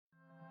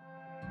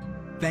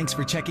Thanks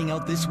for checking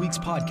out this week's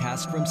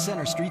podcast from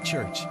Center Street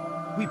Church.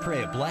 We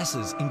pray it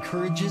blesses,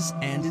 encourages,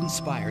 and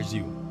inspires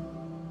you.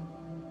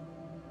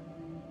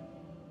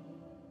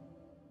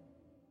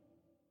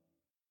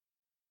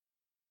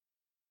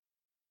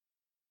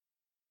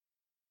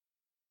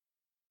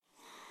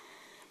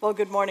 Well,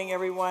 good morning,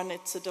 everyone.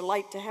 It's a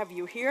delight to have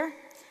you here.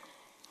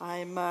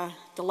 I'm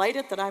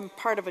delighted that I'm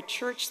part of a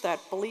church that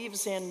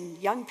believes in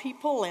young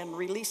people and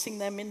releasing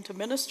them into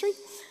ministry.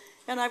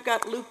 And I've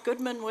got Luke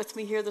Goodman with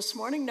me here this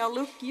morning. Now,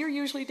 Luke, you're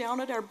usually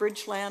down at our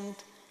Bridgeland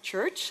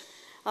Church.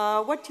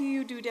 What do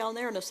you do down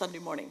there on a Sunday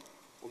morning?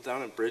 Well,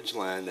 down at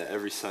Bridgeland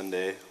every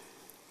Sunday,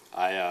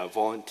 I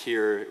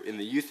volunteer in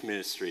the youth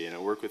ministry, and I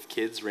work with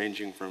kids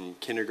ranging from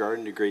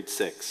kindergarten to grade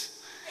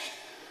 6.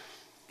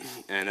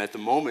 And at the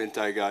moment,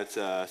 I got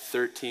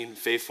 13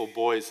 faithful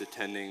boys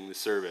attending the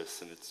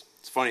service, and it's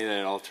funny that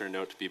it all turned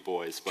out to be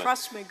boys. But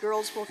trust me,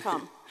 girls will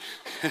come.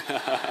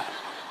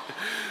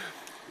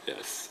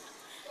 Yes.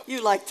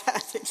 You like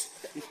that.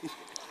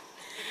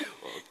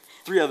 Well,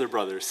 3 other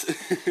brothers.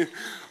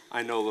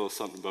 I know a little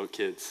something about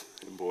kids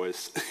and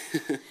boys.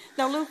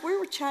 Now, Luke, we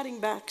were chatting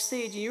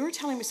backstage, and you were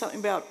telling me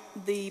something about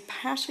the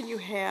passion you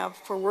have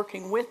for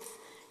working with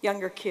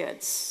younger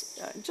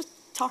kids. Just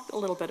talk a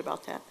little bit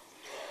about that.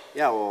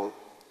 Yeah, well,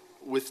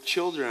 with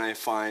children, I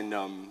find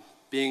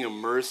being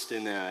immersed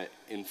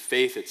in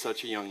faith at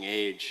such a young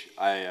age,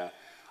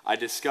 I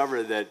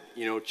discover that,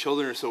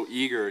 children are so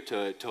eager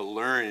to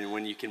learn, and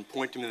when you can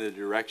point them in the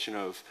direction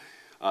of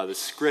the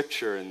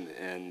scripture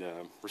and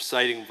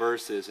reciting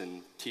verses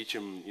and teach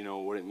them,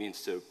 what it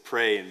means to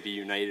pray and be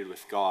united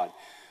with God,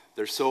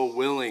 they're so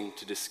willing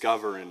to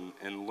discover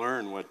and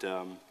learn what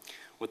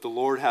the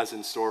Lord has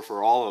in store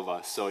for all of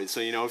us. So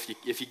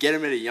if you get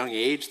them at a young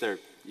age,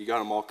 you got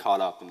them all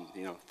caught up, and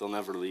they'll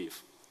never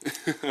leave.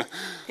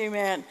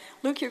 Amen.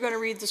 Luke, you're going to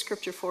read the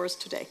scripture for us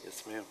today.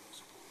 Yes, ma'am.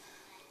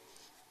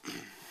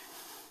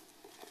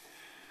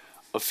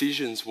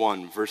 Ephesians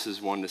 1,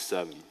 verses 1 to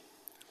 7.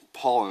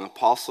 Paul, an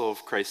apostle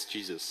of Christ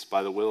Jesus,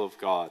 by the will of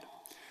God,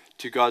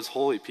 to God's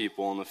holy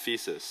people in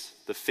Ephesus,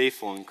 the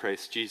faithful in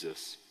Christ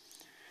Jesus.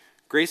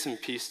 Grace and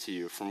peace to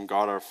you from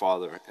God our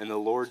Father and the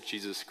Lord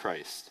Jesus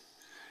Christ.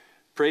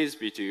 Praise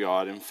be to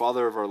God and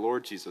Father of our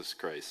Lord Jesus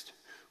Christ,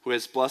 who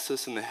has blessed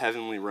us in the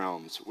heavenly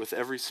realms with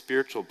every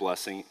spiritual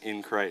blessing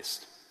in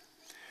Christ.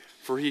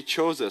 For he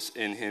chose us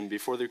in him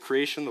before the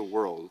creation of the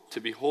world to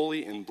be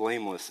holy and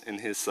blameless in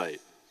his sight.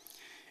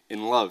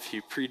 In love,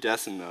 he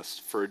predestined us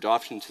for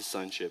adoption to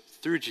sonship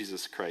through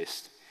Jesus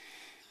Christ,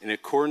 in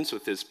accordance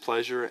with his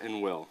pleasure and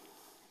will,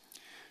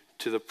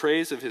 to the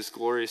praise of his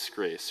glorious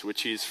grace,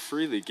 which he has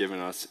freely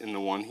given us in the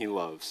one he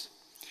loves.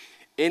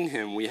 In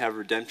him we have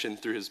redemption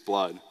through his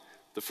blood,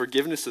 the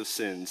forgiveness of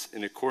sins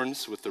in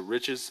accordance with the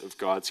riches of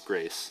God's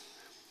grace.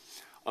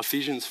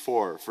 Ephesians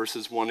 4,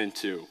 verses 1 and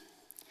 2.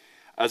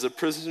 As a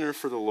prisoner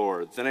for the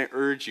Lord, then I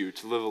urge you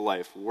to live a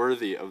life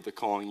worthy of the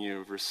calling you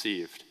have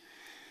received.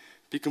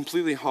 Be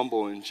completely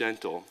humble and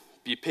gentle.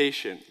 Be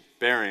patient,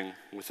 bearing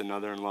with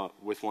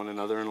one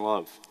another in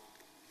love.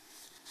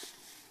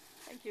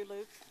 Thank you,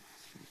 Luke.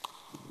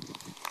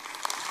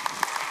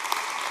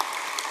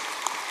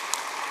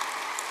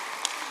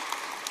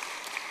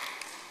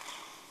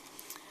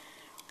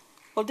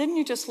 Well, didn't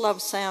you just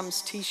love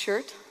Sam's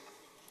t-shirt?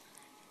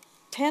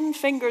 10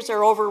 fingers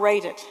are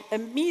overrated.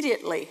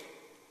 Immediately,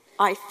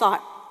 I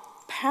thought,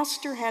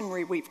 Pastor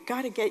Henry, we've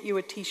got to get you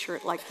a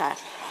t-shirt like that.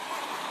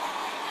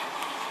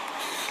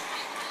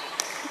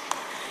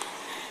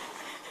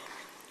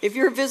 If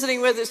you're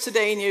visiting with us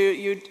today and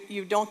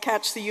you don't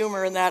catch the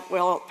humor in that,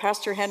 well,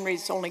 Pastor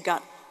Henry's only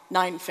got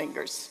 9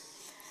 fingers.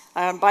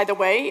 By the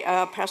way,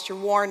 Pastor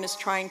Warren is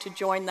trying to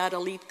join that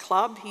elite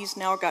club. He's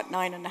now got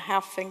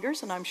 9.5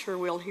 fingers, and I'm sure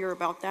we'll hear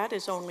about that,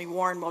 as only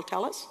Warren will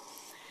tell us.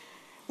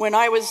 When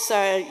I was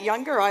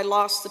younger, I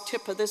lost the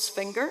tip of this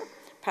finger.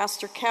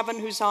 Pastor Kevin,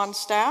 who's on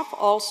staff,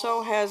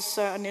 also has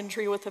an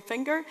injury with a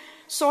finger.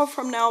 So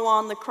from now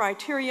on, the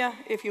criteria,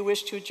 if you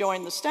wish to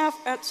join the staff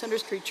at Center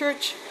Street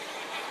Church,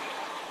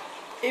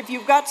 if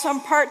you've got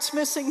some parts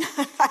missing,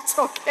 that's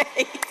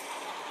okay.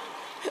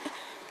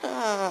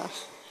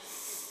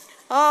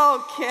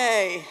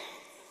 Okay.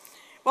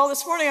 Well,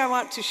 this morning I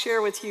want to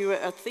share with you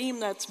a theme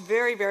that's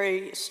very,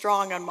 very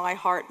strong on my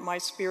heart and my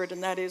spirit,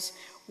 and that is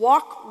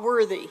walk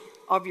worthy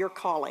of your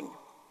calling.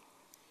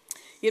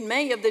 In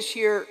May of this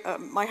year,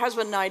 my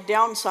husband and I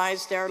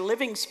downsized our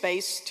living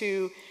space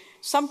to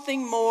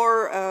something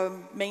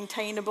more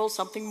maintainable,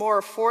 something more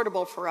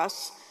affordable for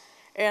us.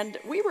 And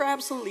we were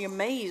absolutely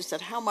amazed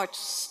at how much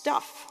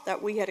stuff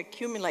that we had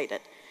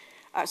accumulated.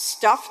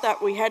 Stuff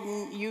that we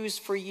hadn't used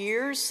for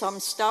years.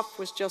 Some stuff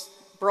was just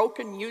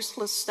broken,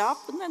 useless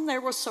stuff. And then there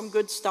was some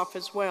good stuff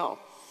as well.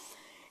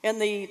 And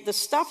the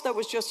stuff that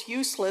was just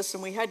useless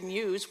and we hadn't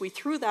used, we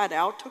threw that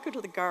out, took it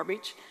to the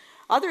garbage.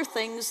 Other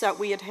things that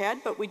we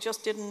had, but we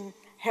just didn't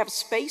have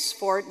space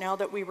for it now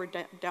that we were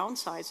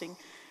downsizing.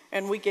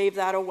 And we gave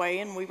that away,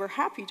 and we were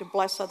happy to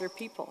bless other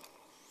people.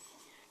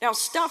 Now,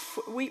 stuff,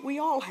 we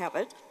all have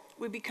it.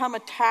 We become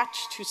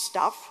attached to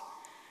stuff.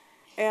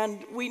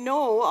 And we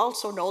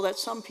also know that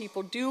some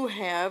people do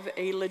have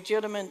a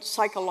legitimate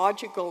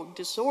psychological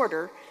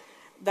disorder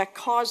that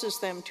causes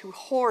them to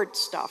hoard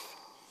stuff.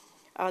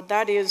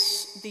 That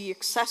is the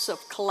excessive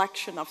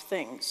collection of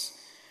things.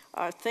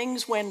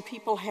 Things when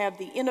people have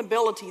the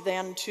inability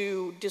then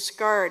to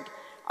discard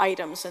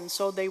items, and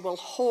so they will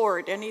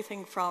hoard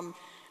anything from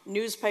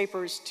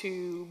newspapers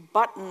to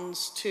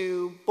buttons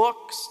to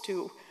books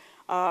to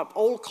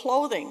old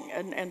clothing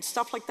and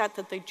stuff like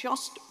that they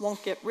just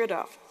won't get rid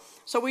of.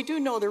 So we do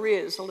know there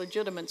is a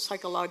legitimate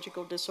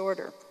psychological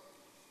disorder.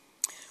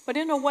 But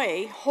in a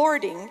way,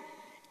 hoarding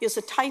is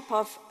a type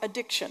of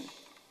addiction.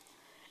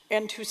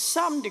 And to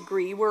some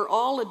degree, we're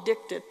all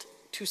addicted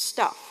to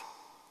stuff.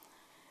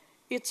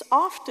 It's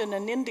often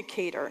an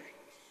indicator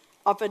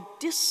of a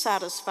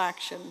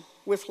dissatisfaction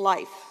with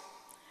life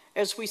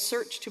as we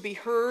search to be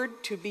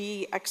heard, to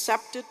be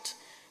accepted,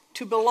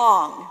 to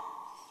belong.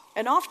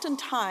 And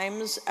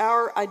oftentimes,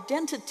 our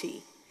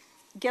identity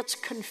gets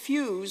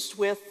confused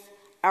with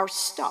our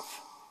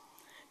stuff.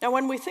 Now,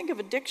 when we think of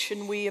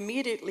addiction, we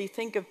immediately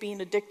think of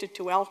being addicted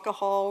to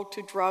alcohol,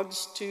 to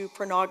drugs, to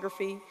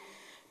pornography,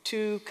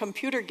 to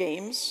computer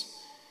games.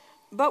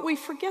 But we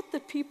forget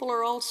that people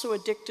are also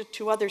addicted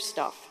to other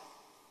stuff.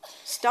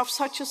 Stuff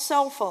such as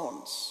cell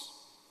phones.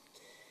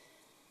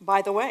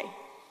 By the way,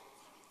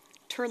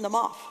 turn them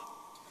off.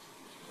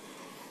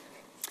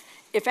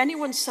 If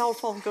anyone's cell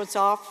phone goes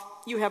off,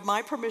 you have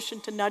my permission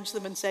to nudge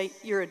them and say,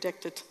 "You're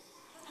addicted."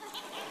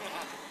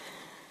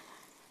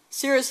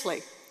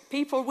 Seriously,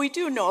 we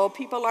do know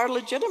people are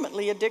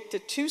legitimately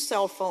addicted to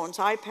cell phones,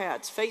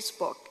 iPads,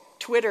 Facebook,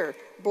 Twitter,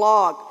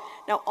 blog.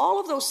 Now, all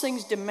of those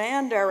things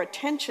demand our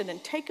attention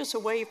and take us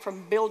away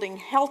from building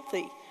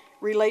healthy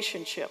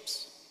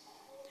relationships.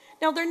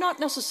 Now, they're not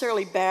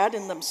necessarily bad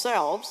in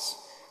themselves.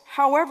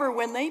 However,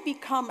 when they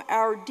become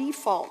our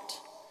default,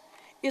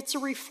 it's a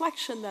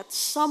reflection that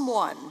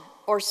someone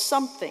or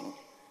something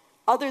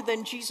other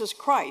than Jesus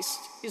Christ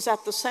is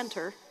at the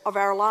center of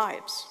our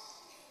lives.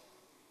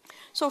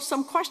 So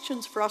some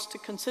questions for us to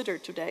consider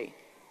today.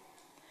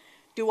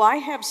 Do I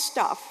have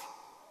stuff,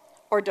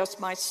 or does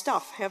my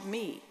stuff have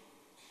me?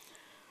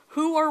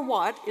 Who or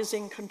what is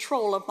in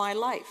control of my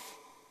life?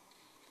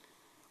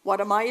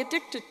 What am I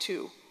addicted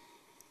to?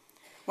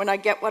 When I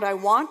get what I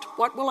want,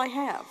 what will I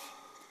have?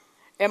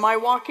 Am I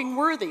walking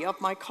worthy of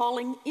my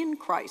calling in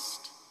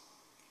Christ?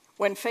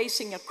 When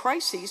facing a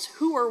crisis,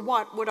 who or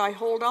what would I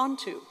hold on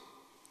to?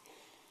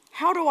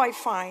 How do I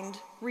find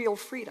real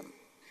freedom?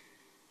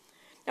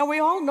 Now, we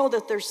all know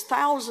that there's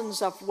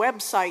thousands of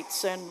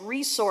websites and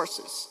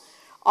resources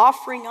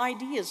offering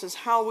ideas as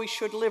how we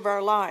should live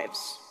our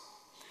lives.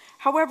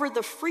 However,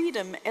 the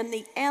freedom and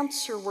the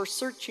answer we're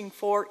searching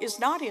for is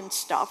not in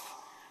stuff,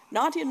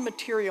 not in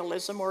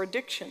materialism or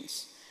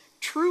addictions.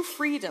 True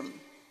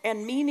freedom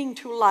and meaning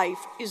to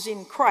life is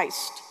in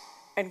Christ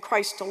and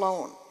Christ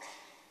alone.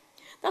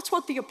 That's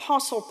what the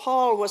Apostle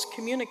Paul was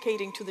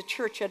communicating to the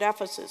church at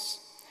Ephesus.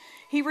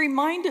 He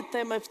reminded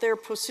them of their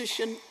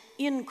position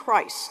in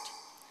Christ.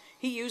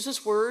 He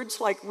uses words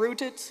like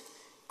rooted,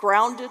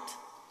 grounded,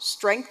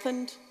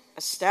 strengthened,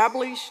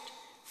 established,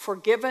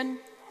 forgiven,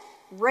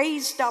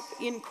 raised up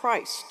in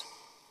Christ.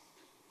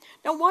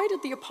 Now, why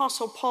did the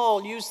Apostle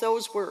Paul use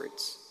those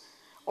words?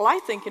 Well, I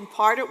think in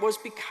part it was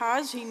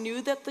because he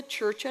knew that the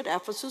church at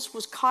Ephesus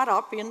was caught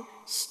up in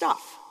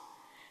stuff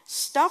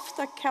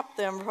that kept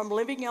them from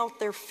living out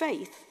their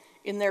faith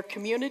in their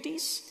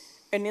communities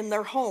and in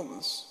their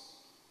homes.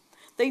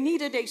 They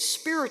needed a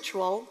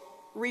spiritual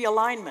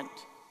realignment.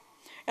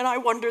 And I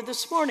wonder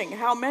this morning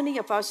how many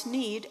of us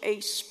need a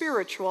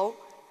spiritual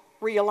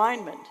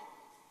realignment.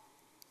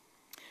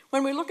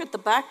 When we look at the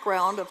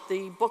background of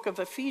the book of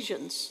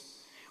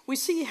Ephesians, we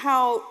see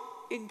how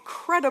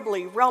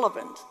incredibly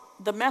relevant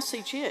the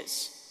message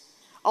is,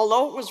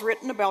 although it was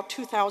written about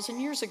 2,000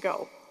 years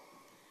ago.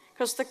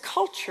 Because the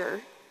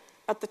culture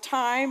at the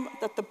time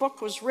that the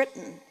book was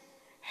written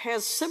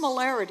has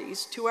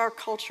similarities to our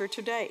culture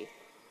today.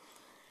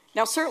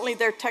 Now, certainly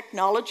their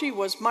technology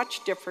was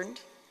much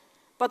different,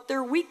 but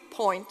their weak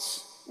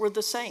points were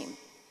the same.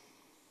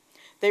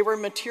 They were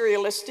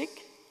materialistic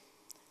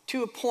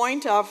to a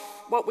point of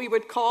what we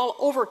would call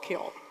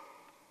overkill.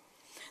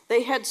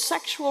 They had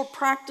sexual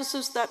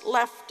practices that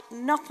left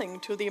nothing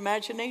to the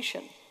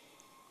imagination.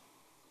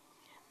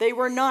 They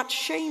were not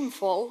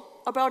shameful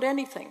about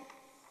anything.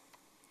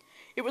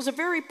 It was a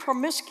very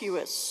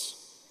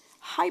promiscuous,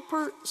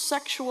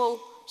 hypersexual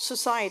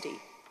society.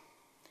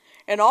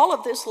 And all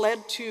of this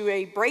led to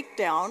a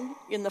breakdown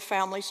in the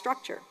family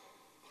structure.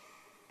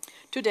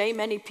 Today,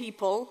 many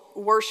people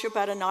worship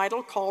at an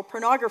idol called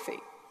pornography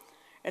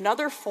and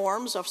other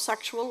forms of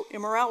sexual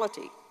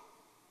immorality.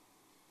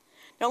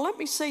 Now, let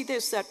me say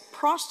this, that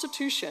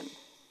prostitution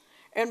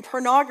and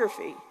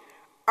pornography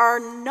are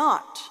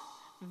not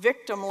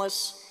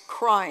victimless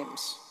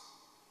crimes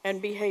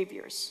and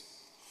behaviors.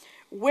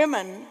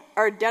 Women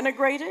are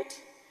denigrated,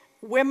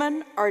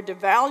 women are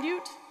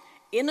devalued,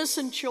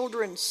 innocent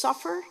children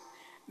suffer,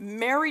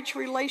 marriage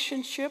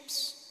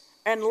relationships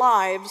and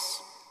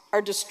lives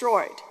are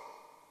destroyed.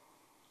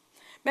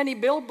 Many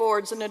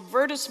billboards and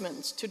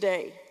advertisements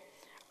today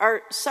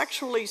are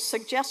sexually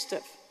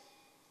suggestive,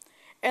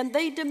 and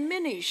they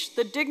diminish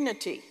the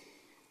dignity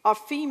of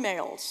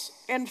females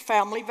and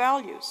family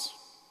values.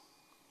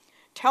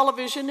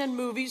 Television and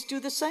movies do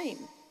the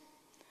same.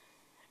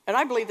 And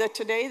I believe that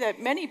today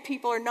that many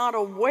people are not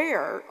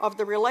aware of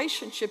the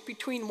relationship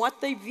between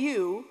what they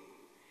view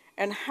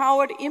and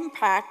how it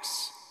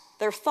impacts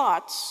their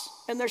thoughts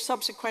and their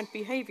subsequent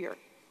behavior.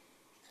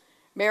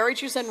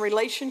 Marriages and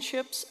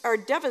relationships are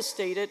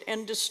devastated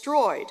and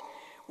destroyed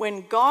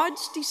when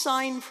God's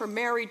design for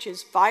marriage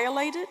is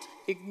violated,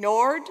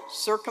 ignored,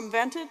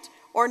 circumvented,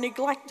 or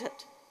neglected.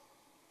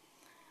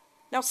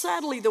 Now,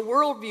 sadly, the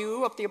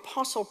worldview of the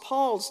Apostle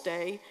Paul's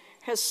day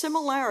has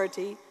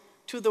similarity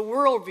to the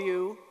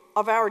worldview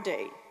of our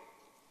day.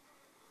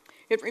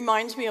 It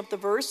reminds me of the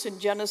verse in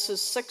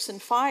Genesis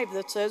 6:5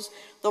 that says,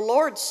 "The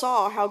Lord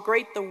saw how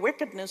great the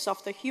wickedness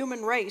of the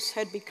human race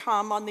had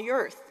become on the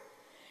earth,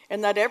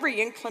 and that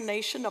every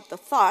inclination of the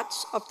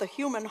thoughts of the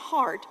human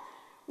heart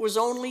was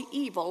only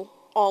evil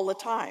all the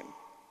time."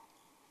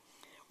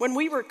 When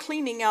we were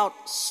cleaning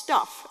out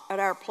stuff at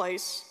our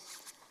place,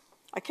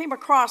 I came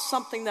across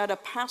something that a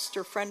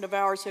pastor friend of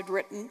ours had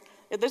written.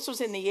 This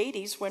was in the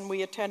 80s when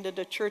we attended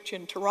a church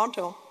in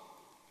Toronto.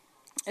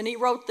 And he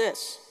wrote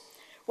this: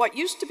 "What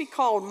used to be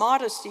called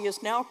modesty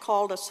is now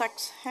called a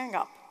sex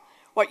hang-up.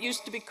 What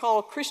used to be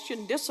called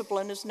Christian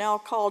discipline is now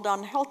called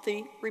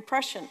unhealthy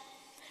repression.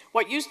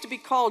 What used to be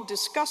called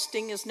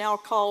disgusting is now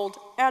called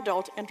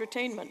adult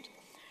entertainment.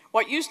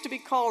 What used to be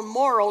called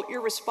moral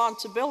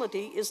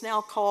irresponsibility is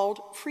now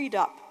called freed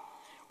up.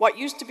 What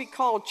used to be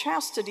called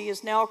chastity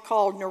is now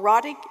called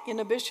neurotic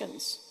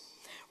inhibitions.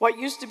 What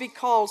used to be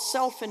called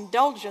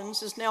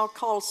self-indulgence is now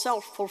called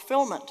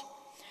self-fulfillment.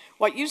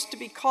 What used to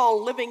be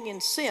called living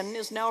in sin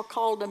is now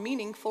called a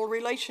meaningful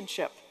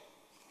relationship.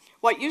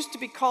 What used to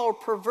be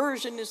called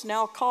perversion is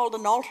now called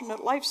an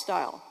alternate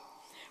lifestyle.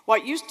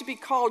 What used to be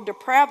called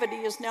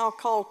depravity is now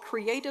called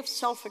creative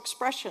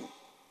self-expression.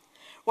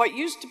 What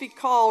used to be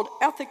called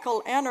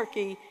ethical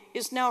anarchy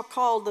is now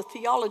called the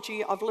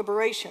theology of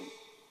liberation."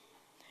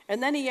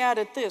 And then he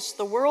added this: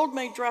 "The world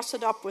may dress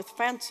it up with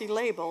fancy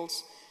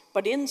labels,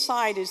 but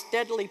inside is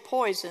deadly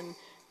poison.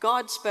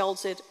 God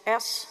spells it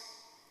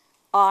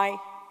S-I-N,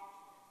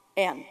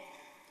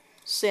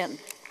 sin."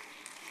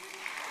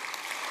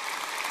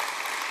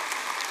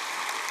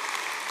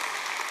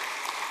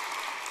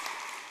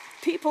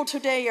 People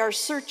today are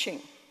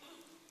searching.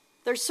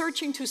 They're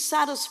searching to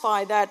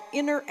satisfy that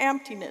inner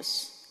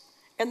emptiness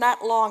and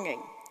that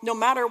longing, no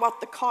matter what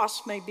the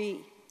cost may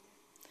be.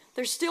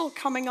 They're still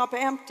coming up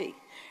empty.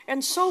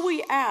 And so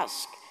we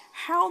ask,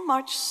 how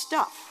much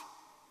stuff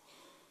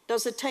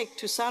does it take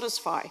to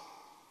satisfy?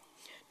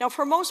 Now,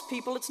 for most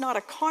people, it's not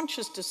a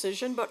conscious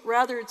decision, but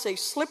rather it's a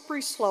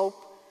slippery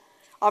slope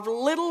of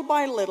little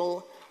by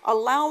little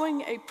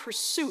allowing a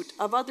pursuit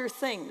of other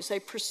things, a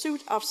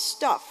pursuit of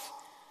stuff,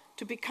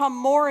 to become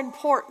more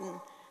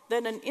important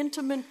than an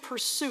intimate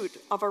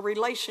pursuit of a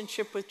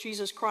relationship with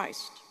Jesus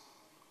Christ.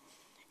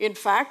 In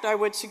fact, I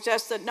would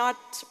suggest that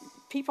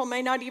people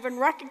may not even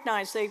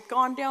recognize they've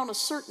gone down a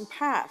certain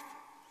path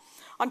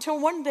until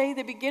one day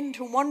they begin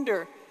to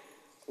wonder,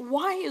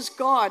 why is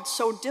God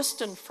so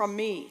distant from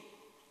me?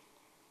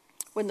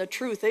 When the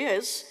truth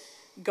is,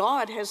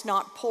 God has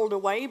not pulled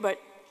away, but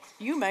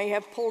you may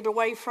have pulled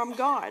away from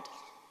God.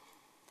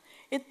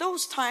 At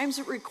those times,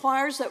 it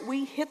requires that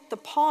we hit the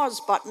pause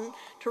button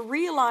to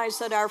realize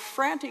that our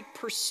frantic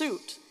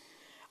pursuit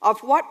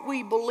of what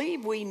we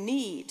believe we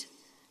need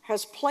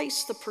has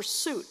placed the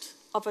pursuit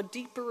of a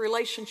deeper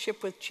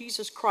relationship with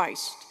Jesus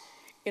Christ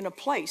in a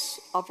place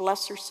of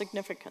lesser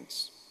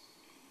significance.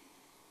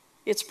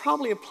 It's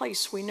probably a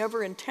place we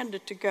never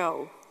intended to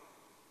go,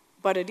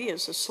 but it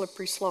is a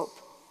slippery slope.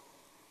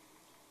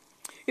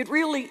 It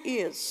really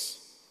is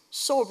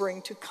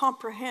sobering to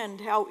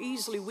comprehend how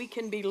easily we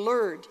can be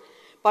lured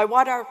by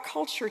what our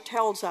culture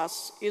tells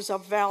us is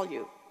of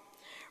value,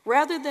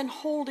 rather than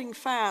holding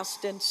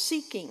fast and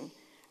seeking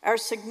our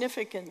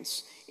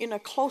significance in a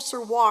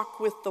closer walk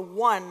with the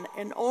one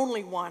and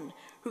only one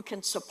who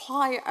can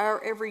supply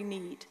our every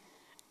need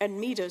and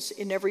meet us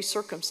in every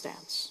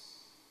circumstance.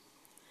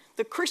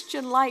 The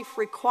Christian life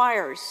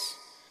requires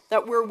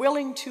that we're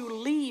willing to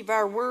leave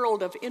our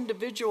world of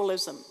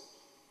individualism,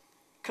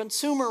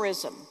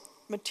 consumerism,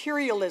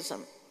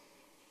 materialism,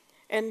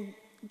 and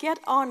get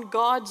on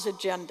God's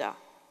agenda.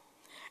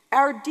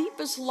 Our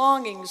deepest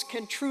longings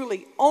can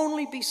truly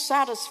only be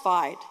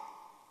satisfied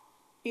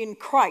in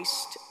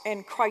Christ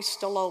and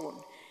Christ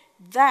alone.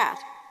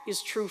 That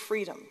is true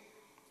freedom.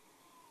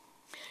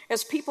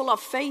 As people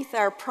of faith,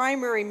 our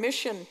primary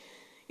mission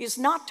is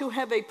not to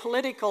have a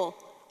political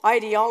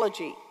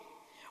ideology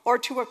or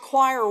to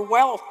acquire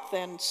wealth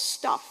and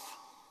stuff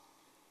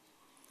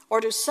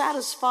or to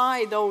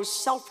satisfy those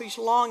selfish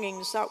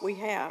longings that we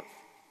have.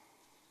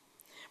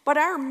 But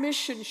our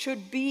mission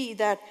should be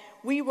that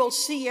we will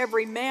see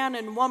every man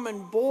and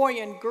woman, boy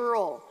and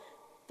girl,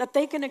 that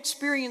they can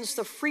experience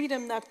the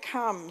freedom that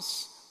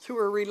comes through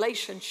a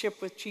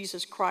relationship with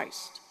Jesus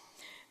Christ.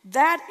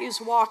 That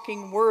is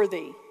walking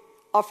worthy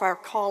of our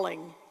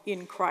calling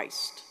in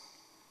Christ.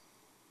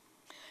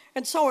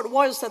 And so it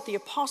was that the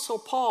Apostle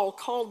Paul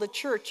called the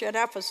church at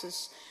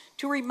Ephesus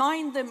to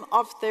remind them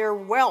of their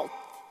wealth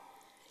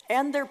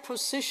and their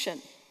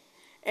position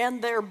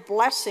and their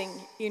blessing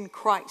in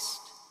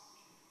Christ.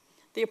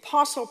 The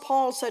Apostle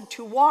Paul said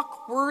to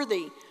walk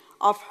worthy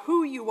of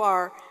who you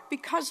are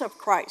because of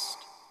Christ.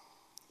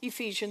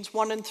 Ephesians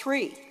 1 and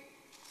 3.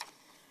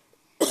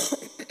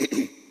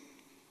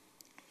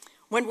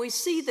 When we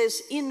see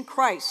this in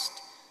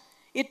Christ,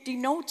 it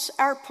denotes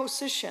our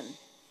position.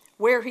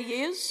 Where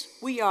he is,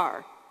 we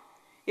are.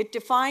 It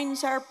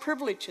defines our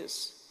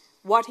privileges.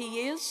 What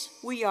he is,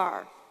 we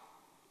are.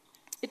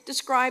 It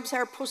describes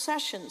our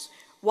possessions.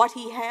 What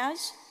he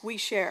has, we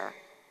share.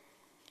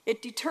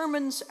 It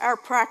determines our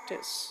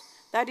practice.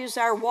 That is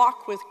our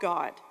walk with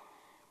God.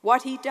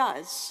 What he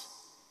does,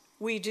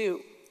 we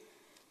do.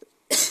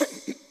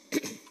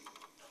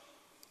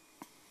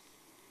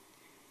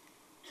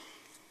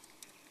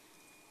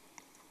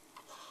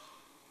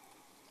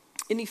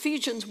 In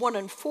Ephesians 1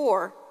 and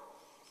 4,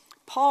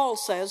 Paul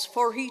says,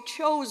 "For he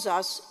chose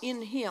us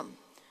in him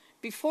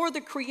before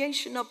the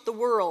creation of the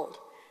world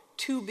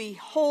to be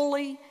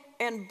holy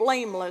and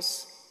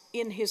blameless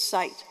in his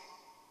sight."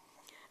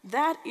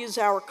 That is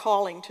our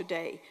calling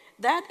today.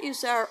 That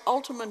is our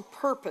ultimate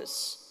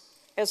purpose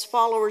as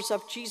followers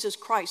of Jesus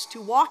Christ,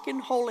 to walk in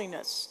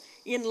holiness,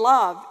 in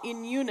love,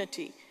 in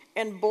unity,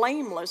 and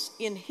blameless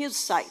in his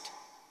sight.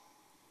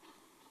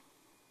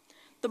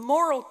 The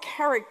moral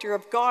character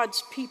of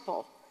God's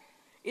people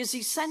is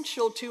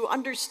essential to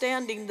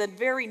understanding the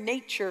very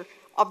nature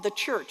of the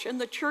church. And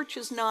the church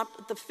is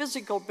not the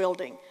physical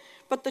building,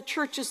 but the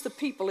church is the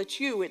people. It's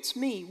you, it's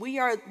me. We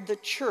are the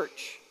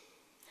church.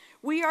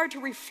 We are to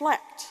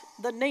reflect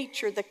the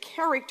nature, the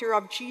character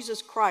of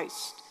Jesus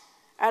Christ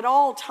at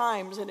all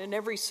times and in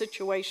every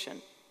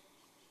situation.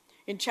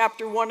 In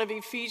chapter 1 of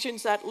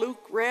Ephesians that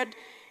Luke read,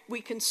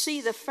 we can see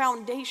the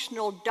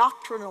foundational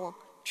doctrinal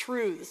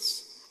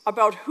truths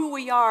about who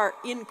we are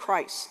in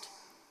Christ.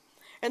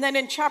 And then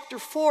in chapter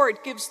 4,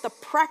 it gives the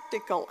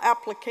practical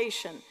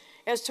application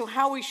as to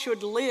how we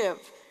should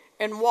live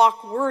and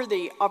walk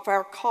worthy of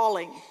our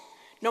calling,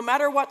 no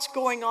matter what's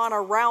going on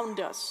around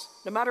us,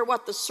 no matter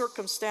what the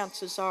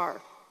circumstances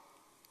are.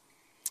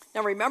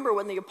 Now remember,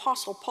 when the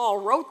Apostle Paul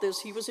wrote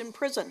this, he was in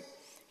prison.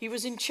 He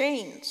was in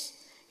chains.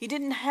 He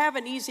didn't have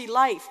an easy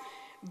life,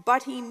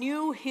 but he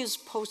knew his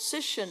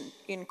position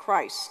in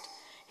Christ.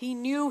 He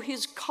knew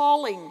his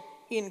calling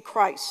in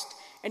Christ,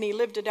 and he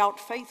lived it out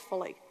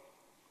faithfully.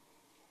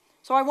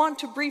 So I want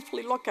to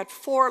briefly look at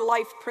 4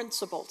 life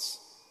principles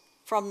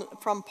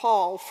from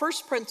Paul.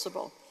 First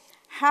principle: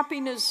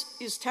 happiness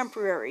is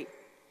temporary.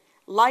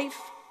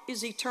 Life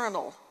is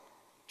eternal.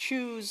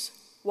 Choose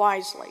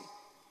wisely.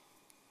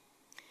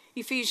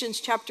 Ephesians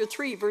chapter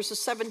 3, verses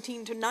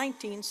 17 to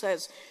 19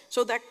 says,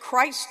 "So that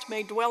Christ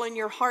may dwell in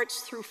your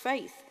hearts through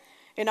faith.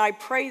 And I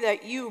pray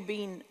that you,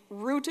 being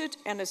rooted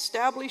and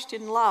established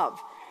in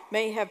love,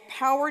 may have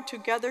power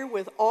together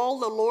with all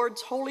the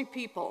Lord's holy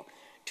people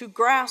to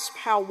grasp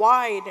how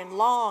wide and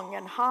long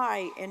and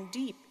high and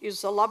deep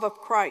is the love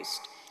of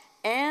Christ,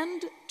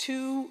 and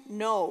to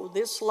know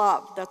this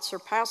love that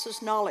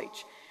surpasses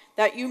knowledge,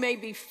 that you may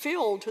be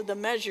filled to the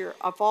measure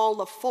of all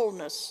the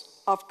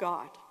fullness of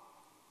God."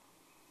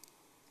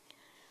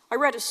 I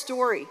read a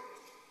story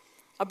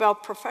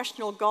about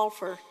professional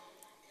golfer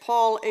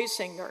Paul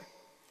Azinger,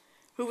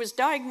 who was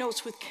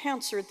diagnosed with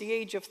cancer at the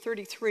age of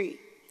 33.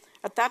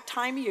 At that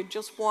time, he had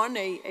just won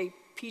a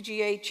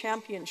PGA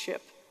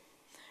championship.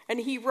 And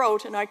he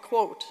wrote, and I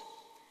quote,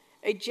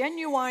 "A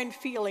genuine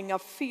feeling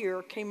of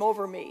fear came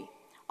over me.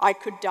 I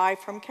could die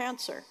from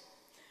cancer.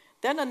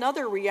 Then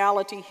another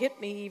reality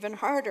hit me even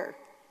harder.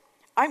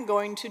 I'm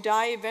going to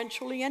die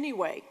eventually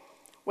anyway,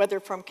 whether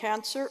from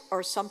cancer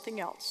or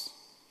something else.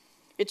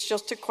 It's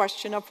just a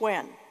question of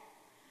when."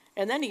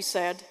 And then he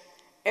said,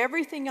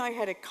 "Everything I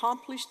had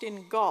accomplished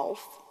in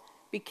golf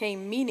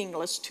became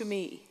meaningless to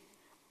me.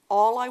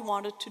 All I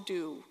wanted to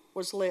do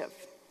was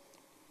live."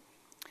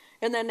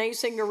 And then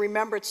Azinger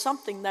remembered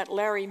something that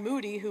Larry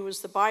Moody, who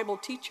was the Bible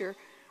teacher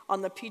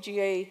on the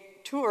PGA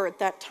Tour at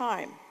that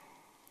time,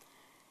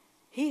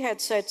 he had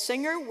said,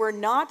 "Singer, we're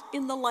not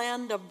in the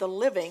land of the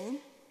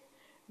living,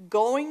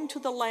 going to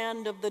the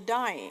land of the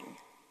dying.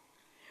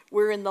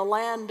 We're in the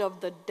land of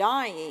the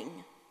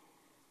dying,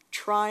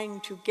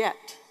 trying to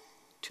get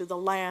to the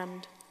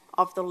land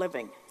of the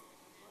living."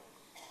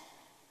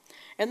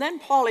 And then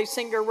Paul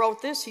Azinger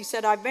wrote this. He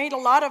said, "I've made a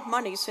lot of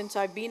money since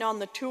I've been on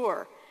the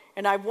tour,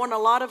 and I've won a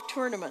lot of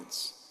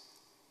tournaments,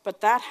 but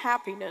that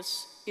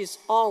happiness is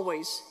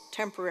always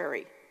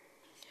temporary.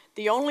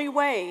 The only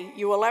way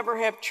you will ever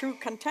have true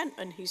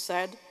contentment," he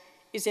said,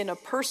 "is in a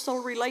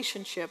personal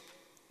relationship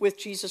with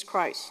Jesus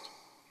Christ."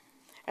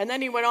 And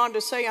then he went on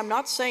to say, "I'm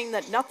not saying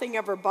that nothing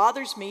ever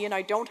bothers me and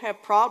I don't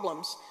have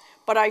problems,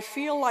 but I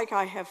feel like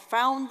I have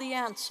found the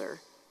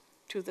answer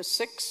to the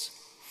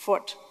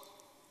 6-foot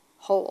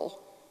hole."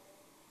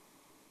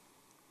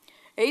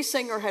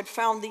 Azinger had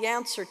found the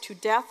answer to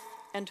death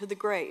and to the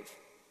grave.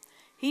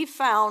 he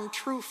found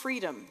true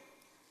freedom.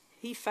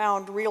 He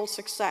found real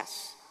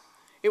success.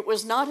 It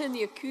was not in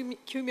the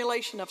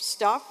accumulation of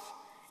stuff.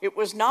 It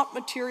was not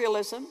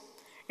materialism.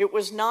 It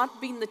was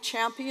not being the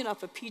champion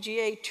of a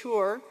PGA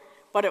tour,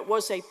 but it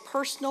was a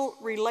personal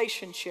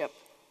relationship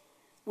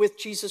with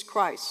Jesus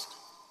Christ.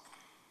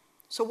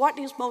 So what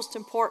is most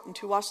important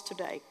to us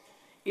today?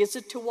 Is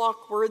it to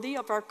walk worthy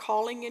of our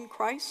calling in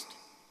Christ?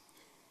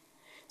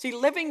 See,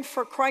 living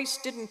for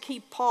Christ didn't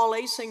keep Paul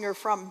Asinger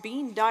from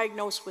being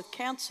diagnosed with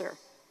cancer,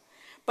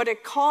 but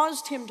it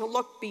caused him to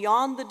look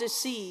beyond the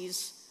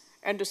disease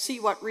and to see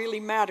what really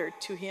mattered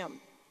to him.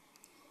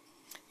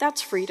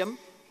 That's freedom.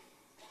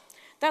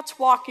 That's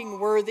walking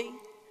worthy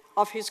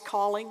of his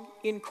calling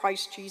in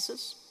Christ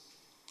Jesus.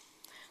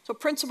 So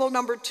principle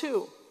number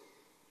 2,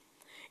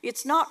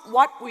 it's not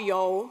what we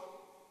owe,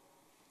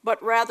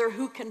 but rather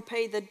who can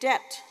pay the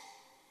debt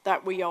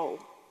that we owe.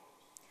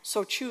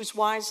 So choose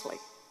wisely.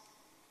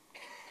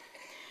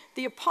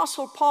 The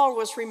Apostle Paul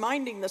was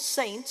reminding the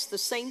saints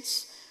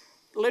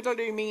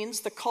literally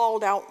means the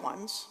called out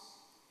ones,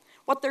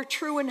 what their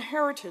true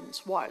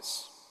inheritance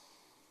was.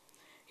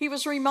 He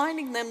was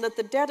reminding them that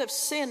the debt of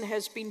sin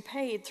has been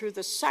paid through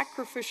the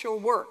sacrificial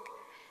work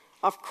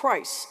of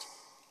Christ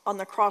on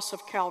the cross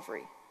of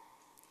Calvary.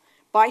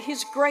 By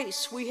his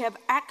grace, we have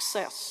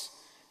access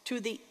to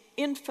the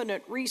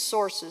infinite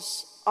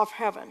resources of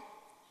heaven.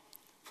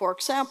 For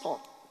example,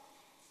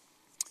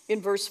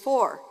 in verse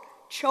 4,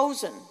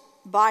 chosen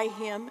by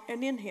him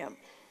and in him.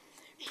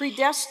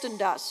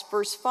 Predestined us,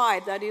 verse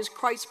 5, that is,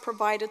 Christ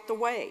provided the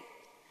way.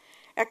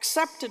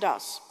 Accepted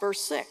us,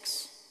 verse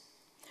 6.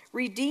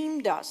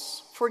 Redeemed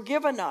us,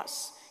 forgiven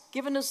us,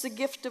 given us the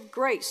gift of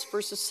grace,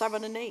 verses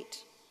 7 and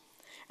 8.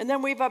 And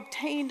then we've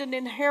obtained an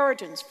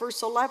inheritance,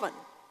 verse 11.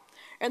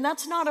 And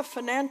that's not a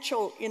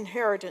financial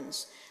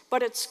inheritance,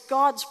 but it's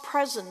God's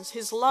presence,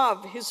 his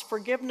love, his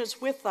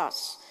forgiveness with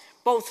us,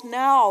 both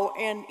now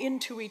and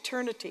into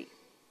eternity.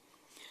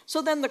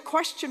 So then the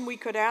question we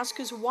could ask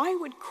is, why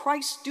would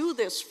Christ do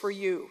this for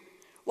you?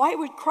 Why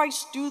would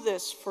Christ do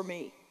this for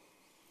me?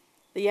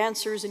 The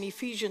answer is in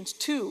Ephesians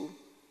 2,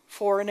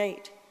 4 and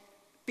 8.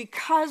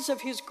 Because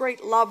of his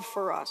great love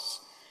for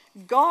us,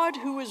 God,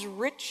 who is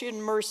rich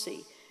in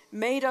mercy,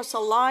 made us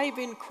alive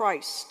in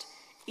Christ,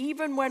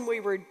 even when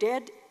we were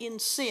dead in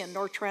sin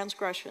or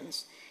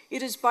transgressions.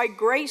 It is by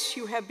grace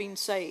you have been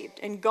saved,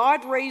 and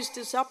God raised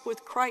us up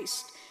with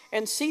Christ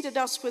and seated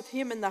us with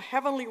him in the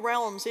heavenly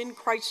realms in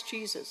Christ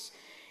Jesus,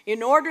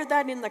 in order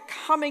that in the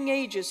coming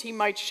ages he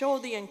might show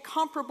the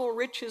incomparable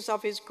riches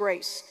of his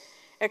grace,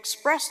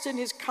 expressed in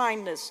his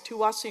kindness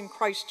to us in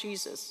Christ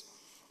Jesus.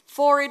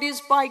 For it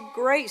is by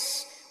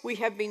grace we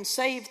have been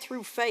saved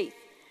through faith,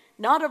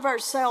 not of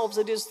ourselves,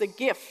 it is the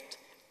gift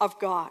of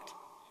God.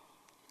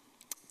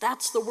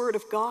 That's the word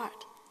of God.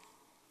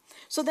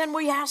 So then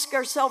we ask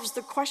ourselves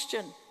the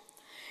question,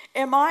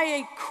 am I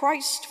a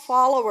Christ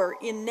follower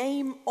in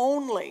name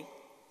only,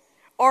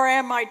 or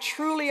am I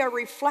truly a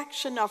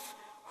reflection of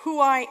who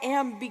I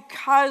am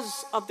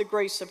because of the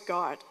grace of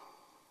God?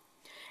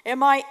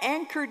 Am I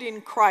anchored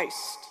in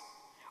Christ,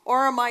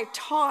 or am I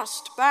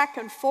tossed back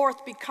and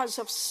forth because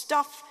of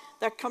stuff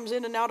that comes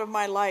in and out of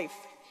my life?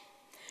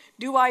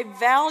 Do I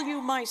value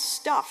my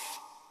stuff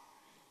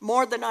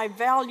more than I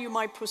value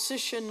my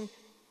position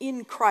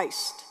in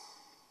Christ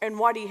and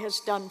what he has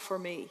done for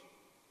me?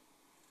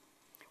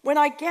 When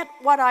I get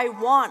what I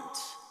want,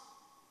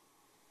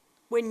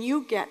 when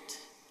you get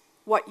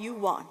what you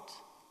want,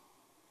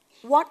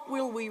 what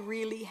will we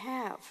really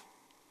have?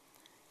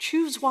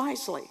 Choose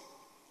wisely.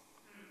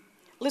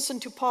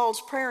 Listen to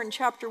Paul's prayer in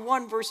chapter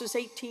 1, verses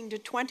 18 to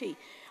 20.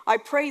 I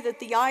pray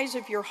that the eyes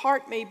of your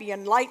heart may be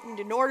enlightened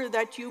in order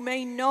that you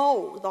may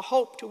know the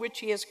hope to which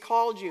he has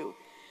called you,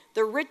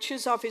 the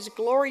riches of his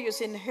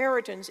glorious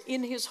inheritance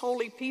in his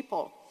holy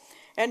people,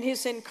 and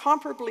his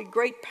incomparably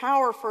great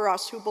power for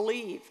us who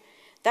believe.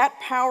 That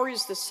power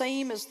is the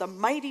same as the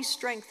mighty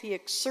strength he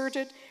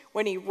exerted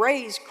when he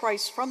raised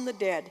Christ from the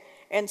dead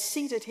and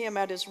seated him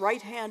at his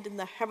right hand in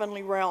the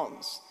heavenly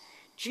realms.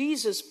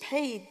 Jesus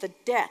paid the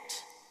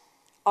debt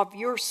of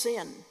your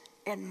sin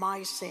and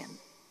my sin.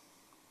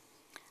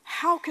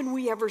 How can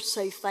we ever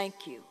say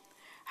thank you?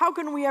 How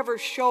can we ever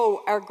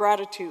show our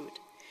gratitude?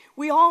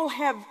 We all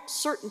have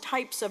certain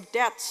types of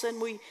debts and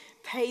we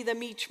pay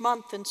them each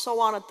month and so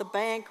on at the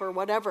bank or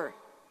whatever.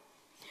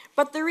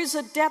 But there is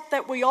a debt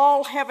that we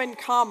all have in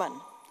common,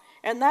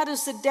 and that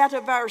is the debt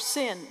of our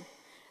sin.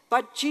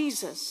 But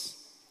Jesus,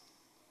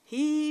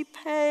 he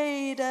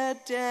paid a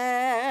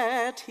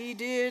debt he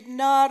did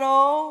not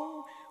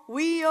owe.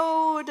 We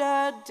owed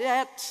a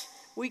debt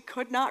we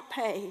could not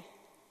pay.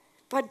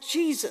 But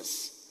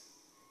Jesus,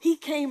 he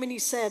came and he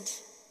said,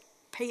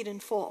 paid in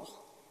full.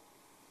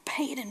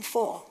 Paid in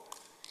full.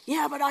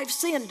 Yeah, but I've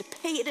sinned.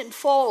 Paid in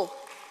full.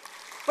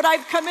 But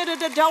I've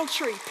committed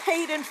adultery.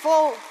 Paid in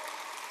full.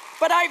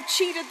 But I've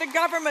cheated the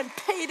government.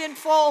 Paid in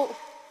full.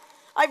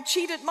 I've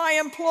cheated my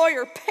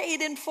employer.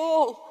 Paid in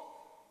full.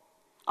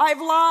 I've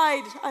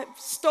lied. I've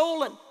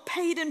stolen.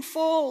 Paid in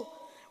full.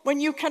 When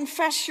you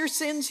confess your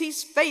sins,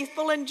 he's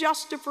faithful and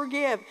just to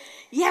forgive.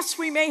 Yes,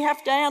 we may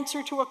have to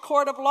answer to a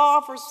court of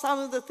law for some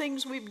of the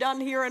things we've done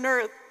here on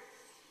earth.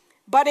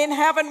 But in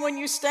heaven, when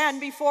you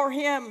stand before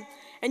him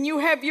and you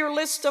have your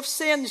list of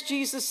sins,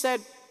 Jesus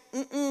said,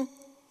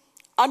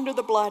 under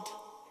the blood,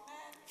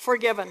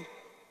 forgiven,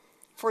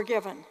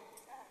 forgiven.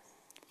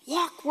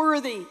 Walk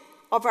worthy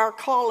of our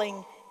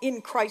calling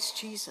in Christ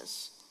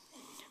Jesus.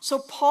 So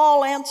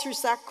Paul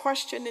answers that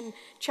question in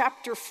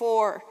chapter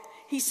 4.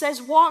 He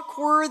says, walk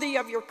worthy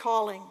of your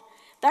calling.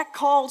 That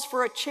calls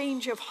for a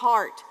change of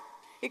heart.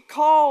 It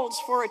calls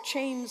for a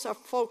change of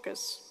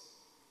focus.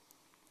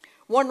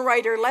 One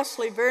writer,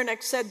 Leslie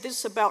Vernick, said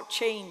this about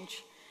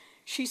change.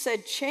 She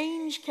said,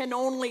 change can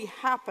only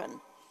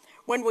happen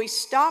when we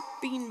stop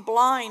being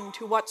blind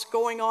to what's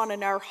going on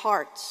in our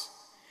hearts.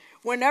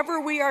 Whenever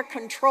we are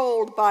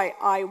controlled by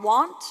I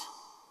want,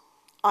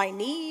 I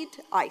need,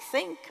 I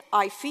think,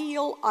 I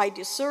feel, I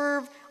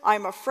deserve,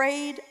 I'm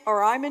afraid,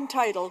 or I'm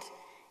entitled,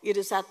 it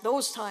is at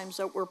those times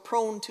that we're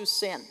prone to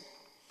sin.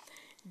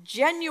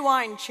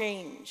 Genuine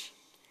change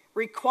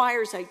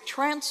requires a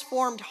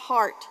transformed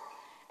heart,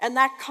 and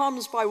that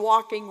comes by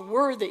walking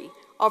worthy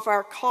of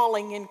our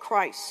calling in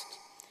Christ.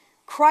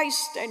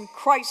 Christ and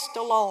Christ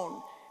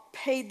alone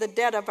paid the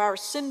debt of our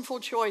sinful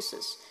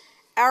choices,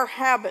 our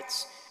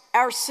habits,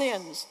 our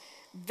sins.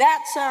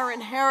 That's our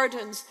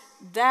inheritance.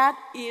 That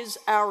is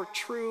our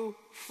true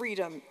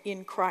freedom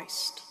in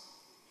Christ.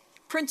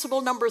 Principle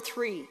number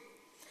 3.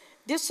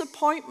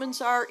 Disappointments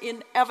are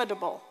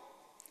inevitable.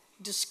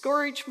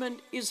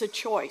 Discouragement is a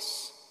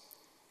choice.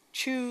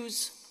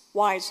 Choose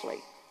wisely.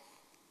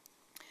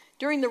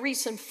 During the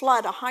recent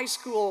flood, a high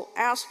school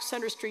asked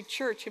Center Street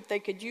Church if they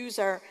could use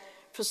our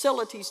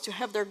facilities to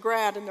have their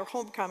grad and their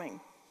homecoming.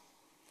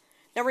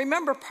 Now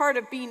remember, part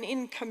of being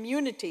in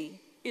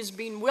community is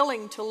being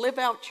willing to live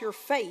out your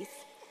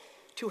faith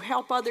to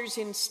help others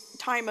in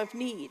time of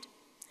need,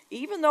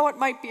 even though it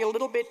might be a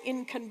little bit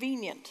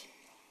inconvenient.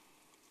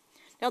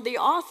 Now, the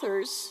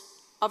authors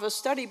of a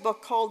study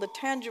book called The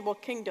Tangible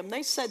Kingdom,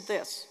 they said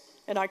this,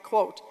 and I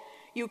quote,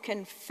 "You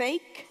can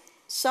fake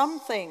some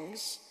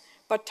things,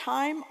 but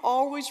time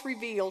always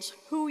reveals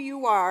who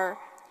you are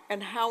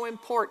and how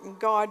important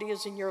God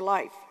is in your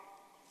life.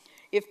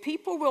 If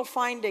people will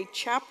find a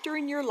chapter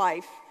in your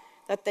life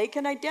that they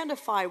can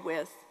identify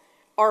with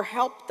or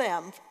help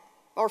them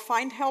or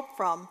find help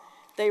from,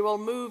 they will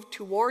move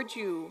towards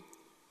you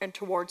and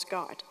towards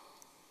God."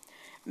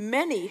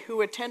 Many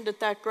who attended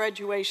that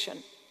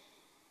graduation,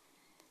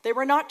 they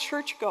were not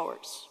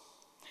churchgoers.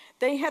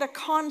 They had a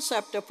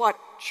concept of what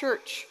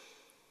church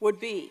would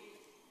be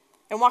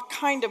and what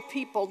kind of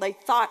people they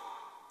thought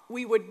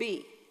we would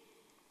be.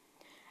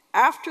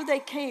 After they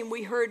came,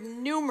 we heard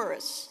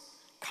numerous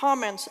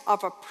comments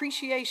of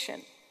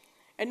appreciation.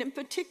 And in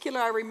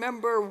particular, I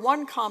remember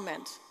one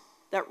comment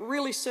that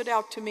really stood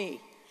out to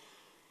me.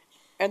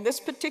 And this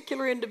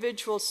particular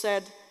individual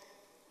said,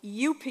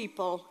 "You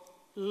people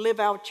live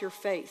out your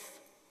faith."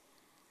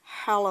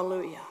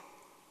 Hallelujah.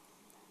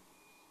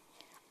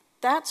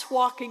 That's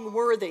walking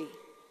worthy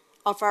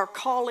of our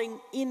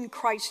calling in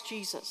Christ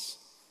Jesus,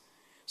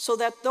 so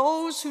that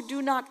those who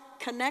do not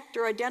connect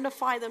or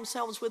identify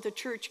themselves with the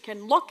church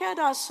can look at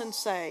us and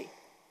say,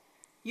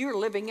 "You're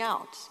living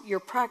out, you're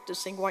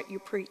practicing what you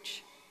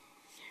preach."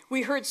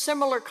 We heard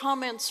similar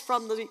comments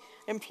from the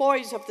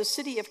employees of the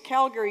city of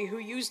Calgary who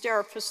used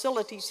our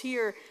facilities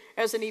here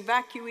as an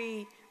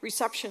evacuee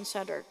reception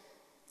center.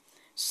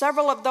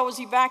 Several of those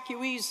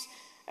evacuees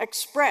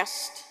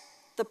expressed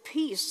the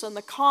peace and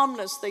the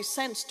calmness they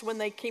sensed when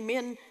they came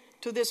in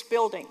to this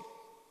building.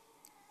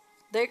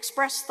 They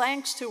expressed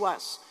thanks to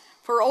us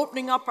for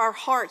opening up our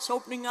hearts,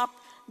 opening up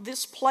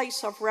this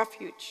place of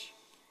refuge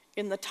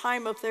in the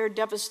time of their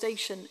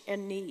devastation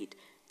and need.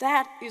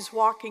 That is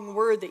walking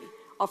worthy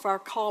of our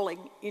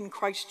calling in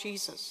Christ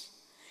Jesus.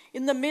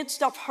 In the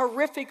midst of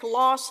horrific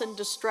loss and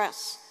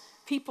distress,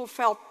 people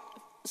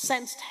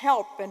sensed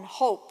help and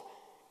hope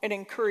and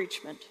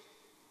encouragement.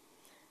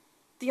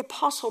 The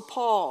Apostle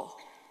Paul,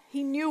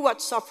 he knew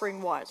what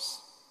suffering was.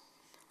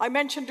 I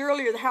mentioned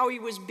earlier how he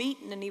was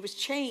beaten and he was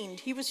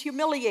chained. He was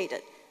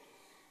humiliated.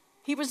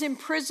 He was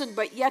imprisoned,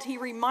 but yet he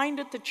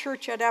reminded the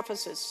church at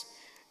Ephesus,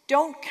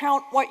 "Don't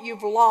count what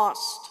you've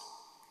lost,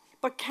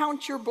 but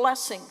count your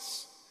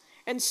blessings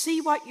and see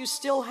what you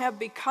still have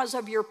because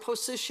of your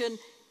position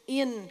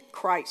in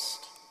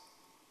Christ."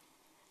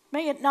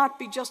 May it not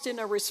be just in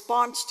a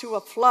response to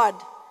a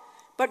flood,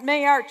 but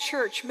may our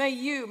church, may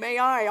you, may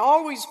I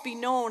always be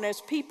known as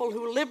people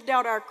who lived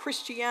out our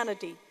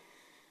Christianity,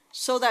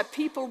 so that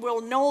people will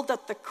know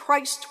that the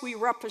Christ we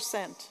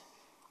represent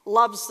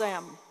loves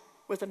them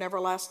with an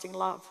everlasting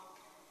love.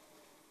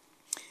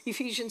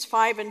 Ephesians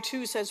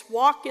 5:2 says,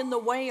 "Walk in the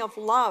way of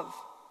love,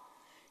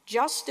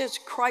 just as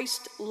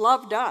Christ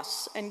loved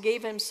us and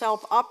gave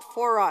himself up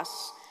for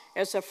us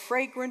as a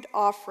fragrant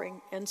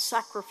offering and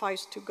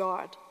sacrifice to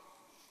God."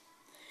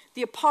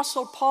 The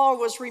Apostle Paul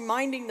was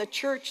reminding the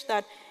church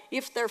that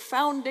if their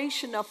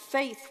foundation of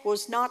faith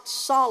was not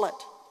solid,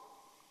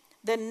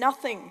 then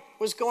nothing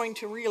was going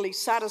to really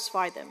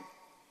satisfy them.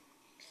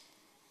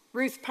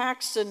 Ruth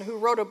Paxton, who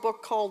wrote a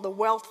book called The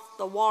Wealth,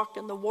 the Walk,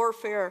 and the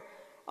Warfare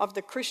of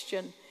the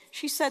Christian,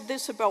 she said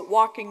this about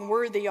walking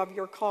worthy of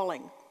your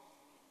calling.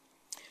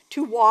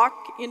 To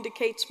walk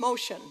indicates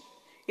motion.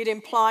 It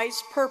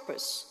implies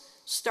purpose,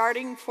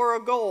 starting for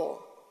a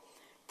goal,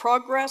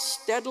 progress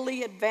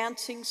steadily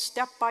advancing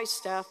step by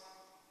step,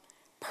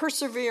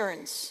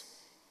 perseverance,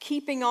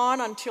 keeping on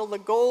until the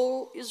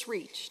goal is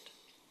reached.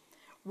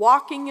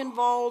 Walking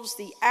involves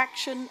the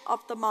action of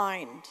the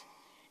mind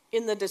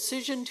in the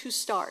decision to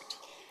start,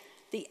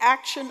 the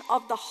action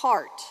of the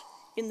heart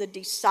in the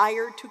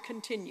desire to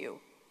continue,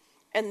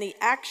 and the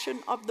action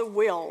of the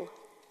will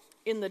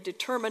in the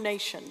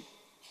determination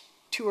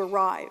to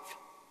arrive.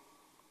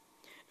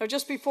 Now,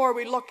 just before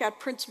we look at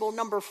principle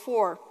number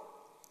 4,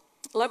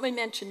 let me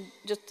mention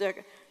just a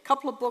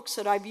couple of books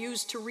that I've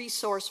used to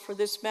resource for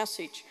this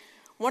message.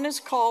 One is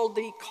called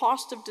The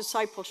Cost of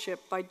Discipleship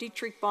by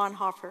Dietrich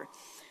Bonhoeffer.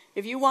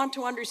 If you want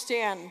to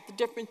understand the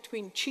difference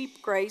between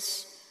cheap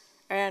grace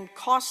and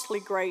costly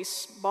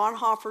grace,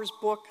 Bonhoeffer's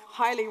book,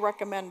 highly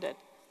recommended.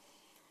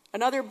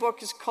 Another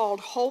book is called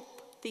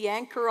Hope, the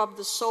Anchor of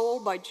the Soul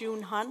by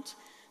June Hunt.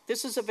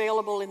 This is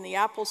available in the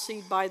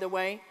Appleseed, by the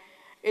way.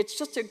 It's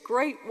just a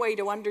great way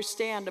to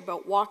understand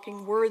about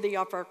walking worthy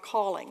of our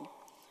calling.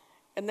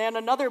 And then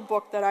another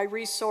book that I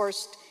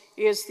resourced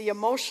is The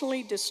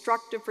Emotionally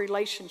Destructive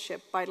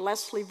Relationship by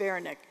Leslie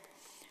Vernick.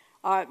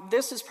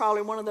 This is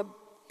probably one of the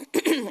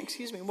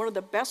one of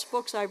the best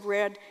books I've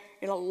read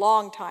in a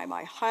long time.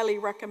 I highly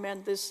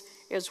recommend this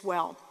as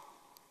well,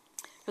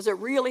 because it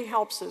really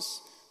helps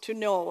us to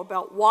know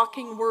about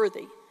walking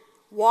worthy,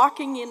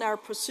 walking in our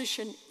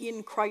position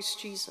in Christ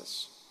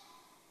Jesus.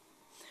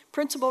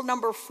 Principle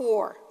number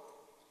 4,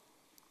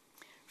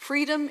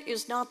 freedom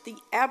is not the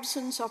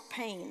absence of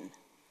pain,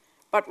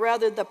 but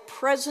rather the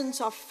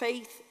presence of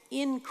faith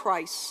in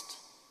Christ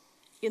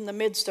in the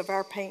midst of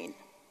our pain.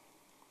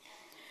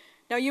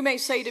 Now, you may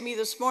say to me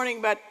this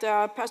morning, but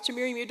Pastor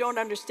Miriam, you don't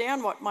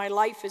understand what my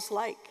life is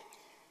like.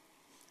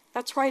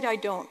 That's right, I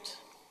don't.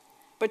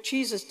 But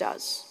Jesus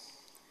does.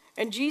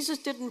 And Jesus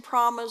didn't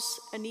promise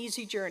an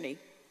easy journey,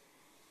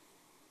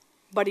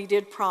 but he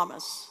did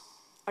promise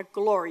a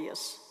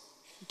glorious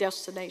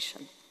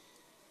destination,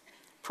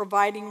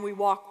 providing we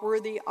walk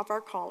worthy of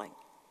our calling.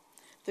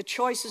 The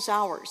choice is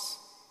ours.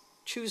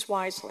 Choose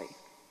wisely.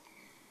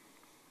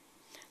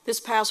 This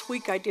past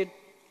week, I did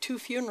 2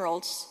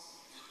 funerals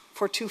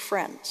for 2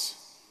 friends.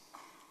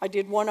 I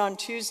did one on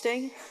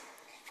Tuesday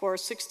for a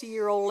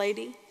 60-year-old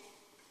lady.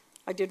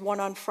 I did one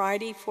on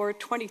Friday for a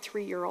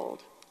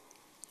 23-year-old.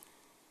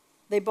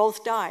 They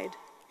both died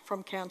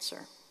from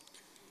cancer.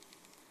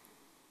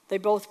 They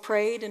both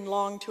prayed and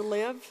longed to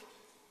live,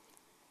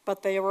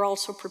 but they were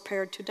also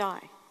prepared to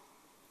die.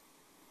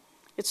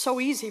 It's so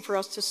easy for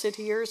us to sit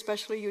here,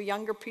 especially you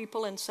younger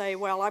people, and say,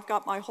 well, I've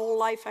got my whole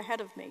life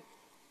ahead of me.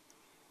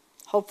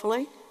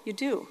 Hopefully, you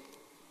do.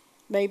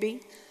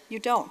 Maybe you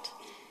don't.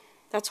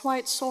 That's why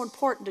it's so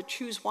important to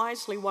choose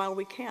wisely while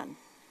we can.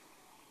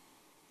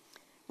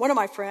 One of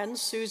my friends,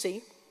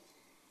 Susie,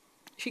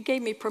 she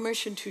gave me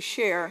permission to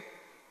share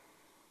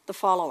the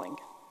following.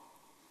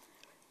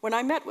 When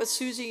I met with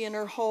Susie in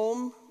her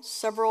home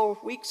several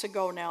weeks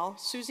ago now,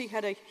 Susie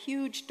had a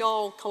huge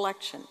doll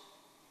collection.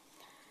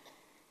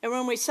 And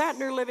when we sat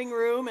in her living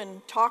room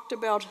and talked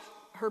about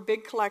her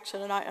big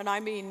collection, and I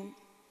mean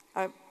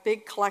a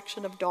big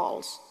collection of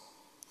dolls,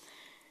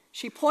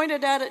 she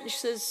pointed at it and she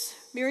says,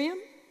 Miriam,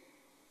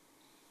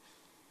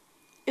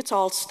 it's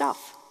all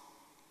stuff.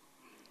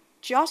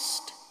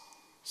 Just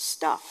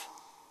stuff.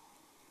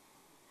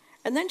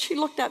 And then she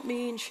looked at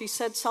me and she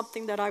said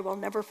something that I will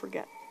never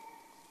forget.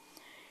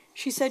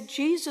 She said,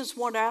 Jesus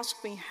won't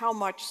ask me how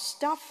much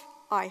stuff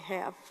I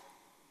have,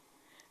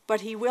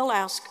 but he will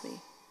ask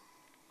me,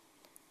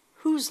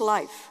 whose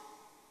life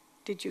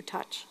did you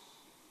touch?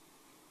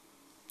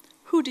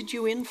 Who did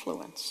you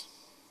influence?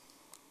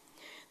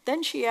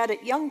 Then she added,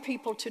 young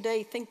people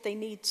today think they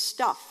need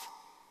stuff,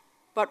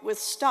 but with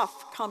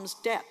stuff comes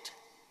debt,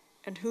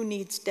 and who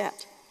needs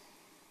debt?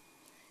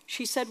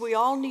 She said we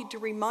all need to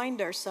remind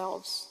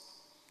ourselves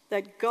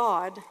that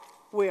God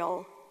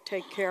will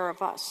take care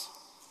of us.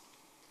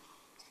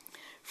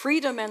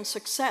 Freedom and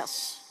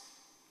success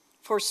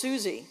for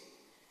Susie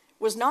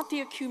was not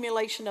the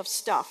accumulation of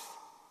stuff.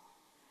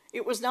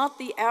 It was not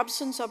the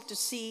absence of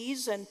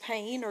disease and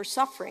pain or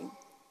suffering.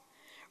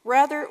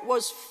 Rather, it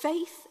was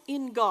faith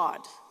in God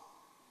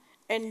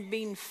and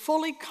being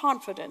fully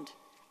confident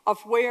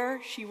of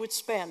where she would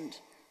spend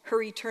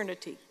her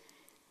eternity.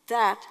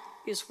 That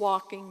is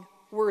walking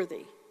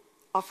worthy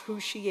of who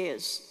she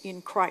is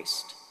in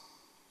Christ.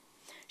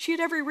 She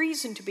had every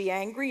reason to be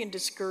angry and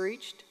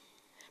discouraged,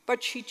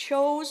 but she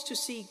chose to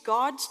see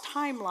God's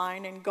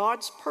timeline and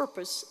God's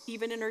purpose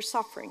even in her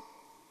suffering.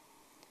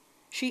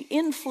 She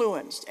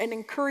influenced and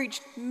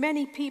encouraged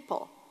many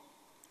people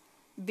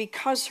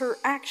because her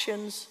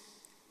actions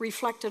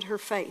reflected her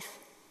faith.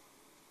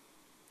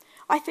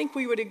 I think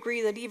we would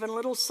agree that even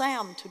little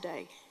Sam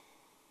today,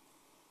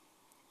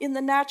 in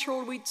the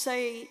natural we'd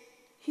say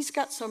he's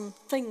got some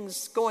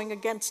things going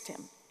against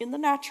him. In the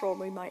natural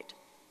we might.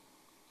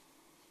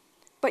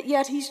 But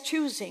yet he's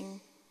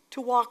choosing to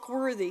walk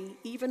worthy,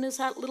 even as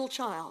that little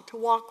child, to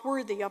walk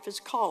worthy of his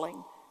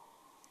calling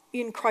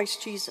in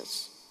Christ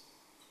Jesus.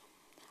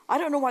 I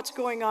don't know what's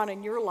going on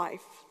in your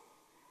life,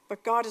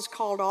 but God has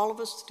called all of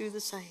us to do the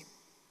same.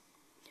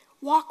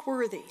 Walk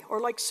worthy, or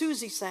like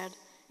Susie said,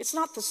 it's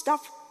not the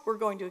stuff we're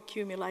going to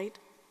accumulate,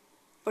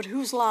 but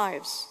whose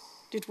lives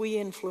did we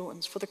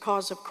influence for the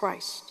cause of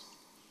Christ?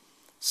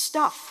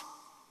 Stuff,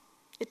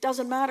 it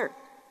doesn't matter.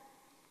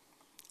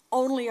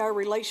 Only our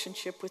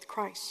relationship with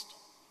Christ.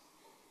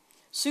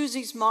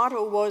 Susie's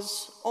motto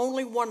was,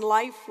 only one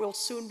life will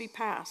soon be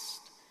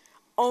passed.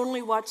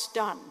 Only what's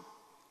done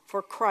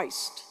for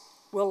Christ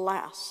will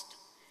last.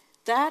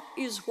 That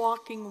is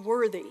walking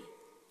worthy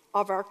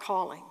of our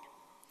calling.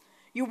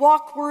 You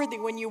walk worthy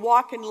when you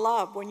walk in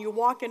love, when you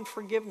walk in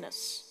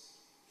forgiveness.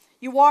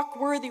 You walk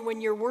worthy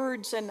when your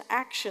words and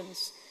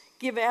actions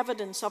give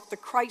evidence of the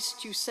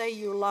Christ you say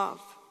you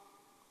love.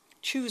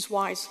 Choose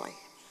wisely.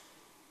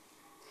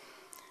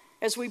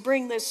 As we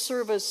bring this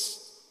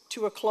service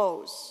to a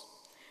close,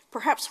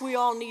 perhaps we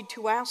all need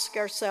to ask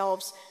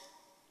ourselves,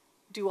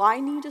 do I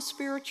need a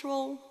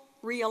spiritual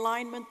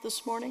realignment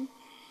this morning?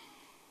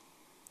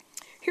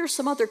 Here's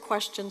some other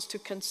questions to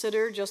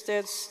consider just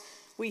as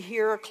we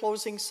hear a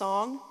closing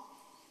song.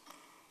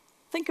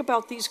 Think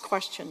about these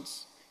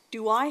questions.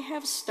 Do I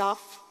have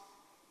stuff,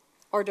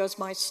 or does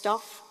my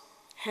stuff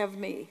have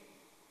me?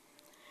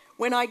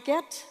 When I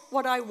get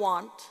what I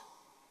want,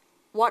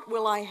 what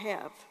will I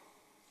have?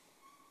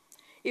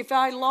 If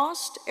I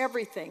lost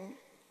everything,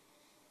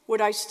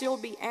 would I still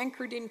be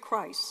anchored in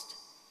Christ?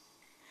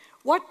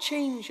 What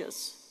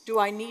changes do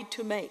I need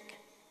to make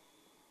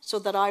so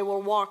that I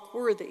will walk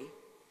worthy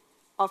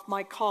of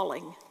my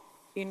calling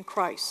in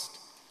Christ?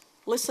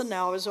 Listen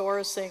now as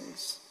Ora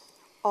sings,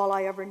 All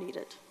I Ever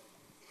Needed.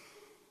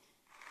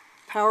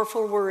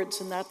 Powerful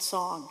words in that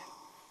song.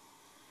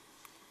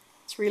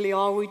 It's really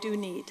all we do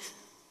need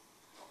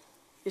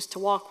is to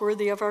walk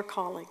worthy of our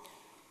calling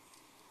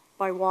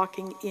by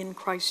walking in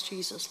Christ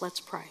Jesus. Let's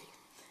pray.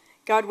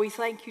 God, we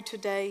thank you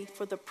today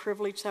for the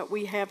privilege that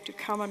we have to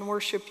come and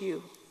worship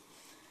you.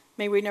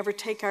 May we never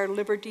take our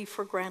liberty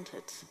for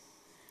granted.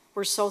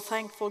 We're so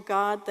thankful,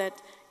 God,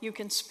 that you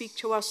can speak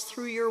to us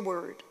through your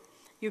word.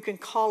 You can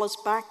call us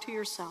back to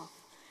yourself.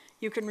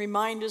 You can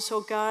remind us, oh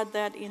God,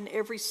 that in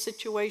every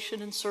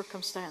situation and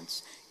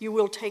circumstance, you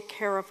will take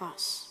care of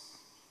us.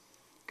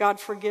 God,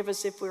 forgive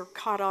us if we're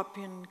caught up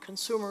in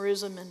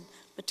consumerism and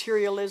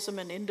materialism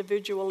and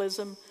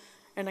individualism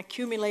and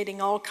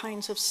accumulating all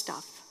kinds of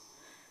stuff.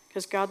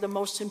 Because God, the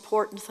most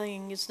important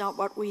thing is not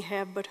what we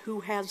have, but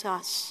who has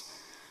us.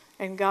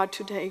 And God,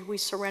 today we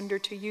surrender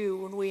to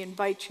you and we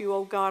invite you,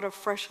 oh God,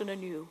 afresh and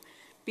anew.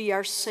 Be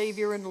our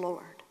Savior and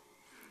Lord.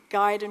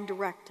 Guide and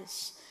direct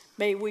us.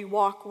 May we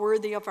walk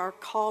worthy of our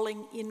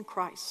calling in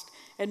Christ.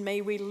 And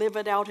may we live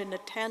it out in a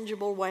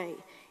tangible way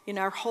in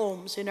our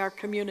homes, in our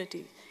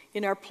community,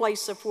 in our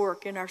place of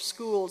work, in our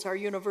schools, our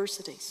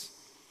universities.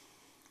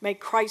 May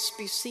Christ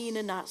be seen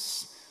in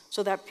us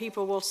so that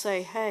people will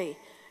say, hey,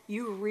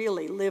 you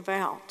really live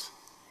out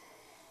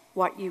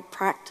what you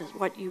practice,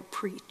 what you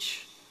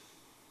preach.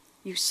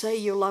 You say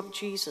you love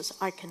Jesus.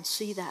 I can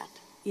see that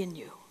in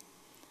you.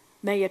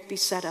 May it be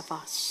said of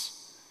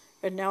us.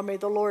 And now may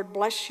the Lord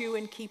bless you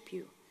and keep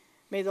you.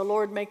 May the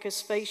Lord make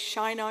his face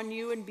shine on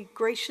you and be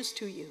gracious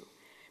to you.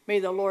 May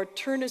the Lord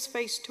turn his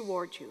face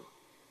toward you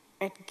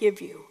and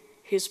give you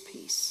his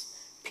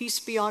peace.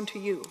 Peace be unto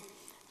you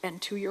and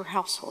to your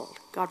household.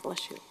 God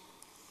bless you.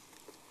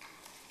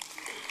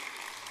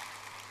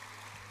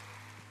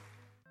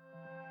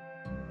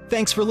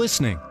 Thanks for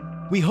listening.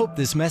 We hope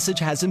this message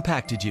has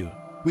impacted you.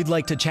 We'd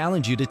like to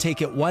challenge you to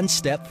take it one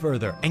step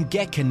further and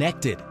get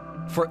connected.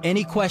 For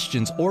any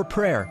questions or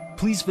prayer,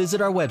 please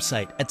visit our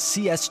website at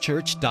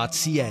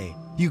cschurch.ca.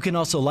 You can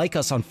also like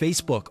us on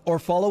Facebook or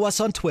follow us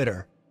on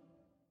Twitter.